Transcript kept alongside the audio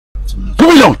Move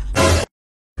it on!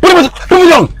 Move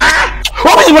it on!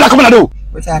 What is it coming to do?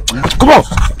 What's happening? Come on!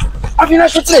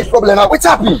 Avinash, what's the problem now? What's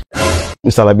happening?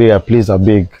 Mr. Liberia, please, I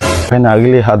beg. When I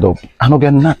really hard up, I don't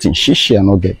get nothing. Shishi, I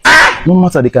don't get. No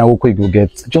matter the kind of work you go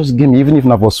get, just give me, even if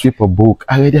not for sweep or book,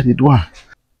 I already did one.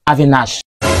 Avinash,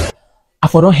 I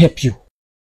for don't help you.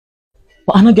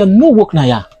 But I don't get no work now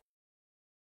ya.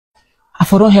 I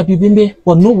for don't help you, Bimbe,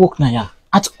 but no work now ya.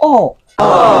 At all.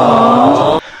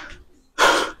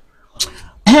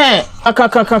 Hey,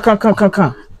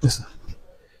 can. Listen.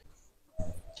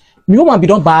 Me woman be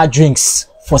don't buy drinks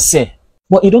for sale,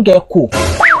 but you don't get cool.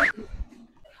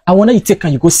 I want you take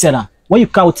and you go sell her. When you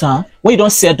count her, when you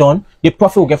don't sell done, the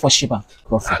profit will get for cheaper.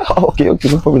 Profit. Okay,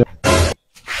 no problem.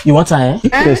 You want her, eh?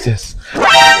 Yes.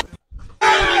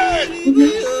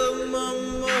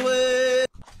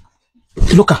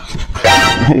 Look her.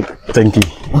 Thank you.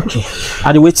 Okay.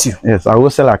 I'll wait you. Yes, I will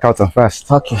sell account first.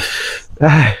 Okay.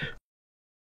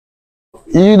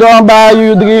 You don't buy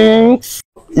you drinks.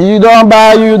 You don't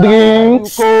buy you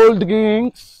drinks. Cold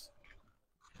drinks.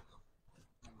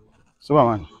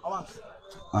 Superman.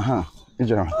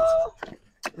 Engineer.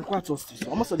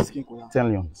 10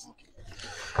 leons.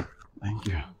 Thank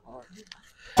you.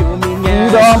 You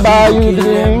don't buy you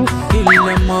drinks.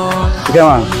 Okay,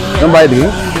 man. Don't buy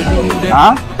drinks.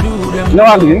 Huh? You don't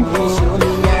want drinks?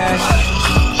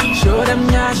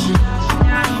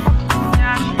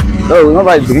 Oh, you don't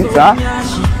buy drinks, huh?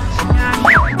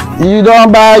 You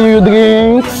don't buy you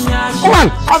drinks. Come on,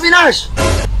 Avinash!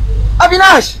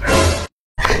 Avinash!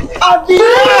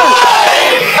 Avinash!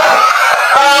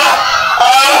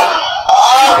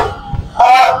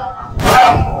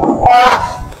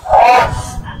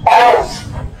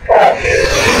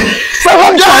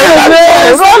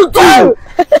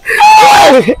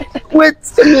 Wait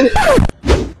a minute.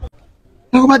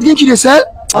 Now, what didn't you say?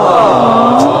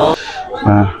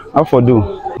 How for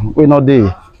do? We not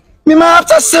there. Me man,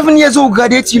 after 7 years old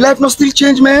graduate, your life not still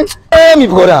change, man. Hey, me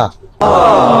brother.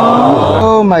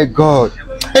 Oh my God.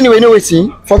 Anyway, no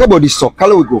waiting. Forget about this talk.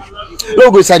 Hello, we go.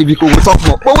 Let's go inside the vehicle. We'll talk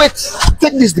more. But wait,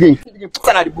 take this drink. Put it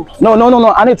in the book. No.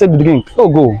 I need to take the drink. Oh,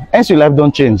 go. Hence your life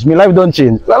don't change. My life don't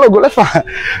change. Hello, go. Let's find.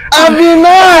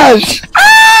 Avinash!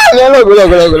 Let's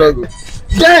go.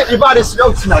 Yeah, if I just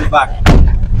don't see at the back.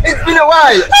 It's been a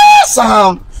while.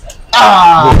 Sam.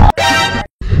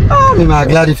 Me man,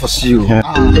 glad for see you.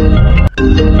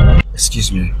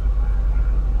 Excuse me.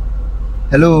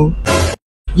 Hello.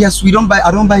 Yes, I don't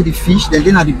buy the fish.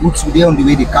 Then at the boots we there on the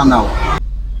way they come now.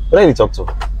 What are you talk to?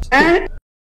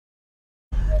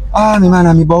 Me man,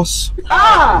 I'm my boss.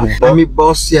 I'm my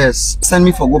boss. Yes. Send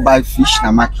me for go buy fish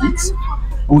na market.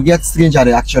 We get stranger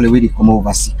they actually where they come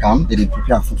over see come. They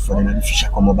prepare food for them and the fish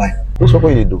come over buy. What's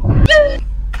what you do?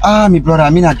 My brother,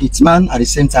 I'm in a gate man at the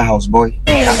center house boy.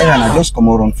 And I just come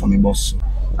around for my boss.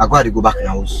 I go to go back in the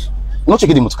house. Not check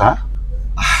the motor.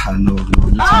 No.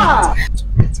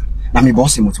 Now my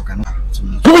boss in motor no.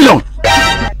 Move it on!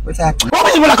 What's happening? What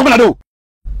is it coming to do?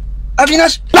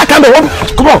 Avinash!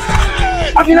 Come on!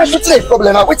 Avinash, what's the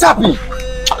problem now? What's happening?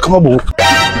 Come on, bro.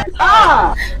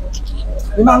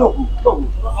 Go.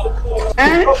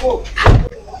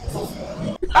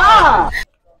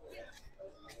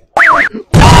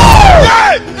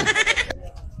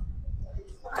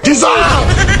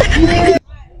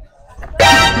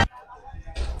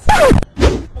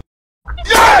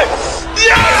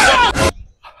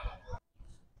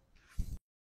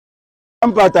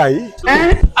 Ampatai.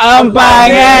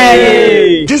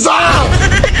 Ampagai!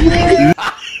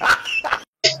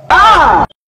 Ah!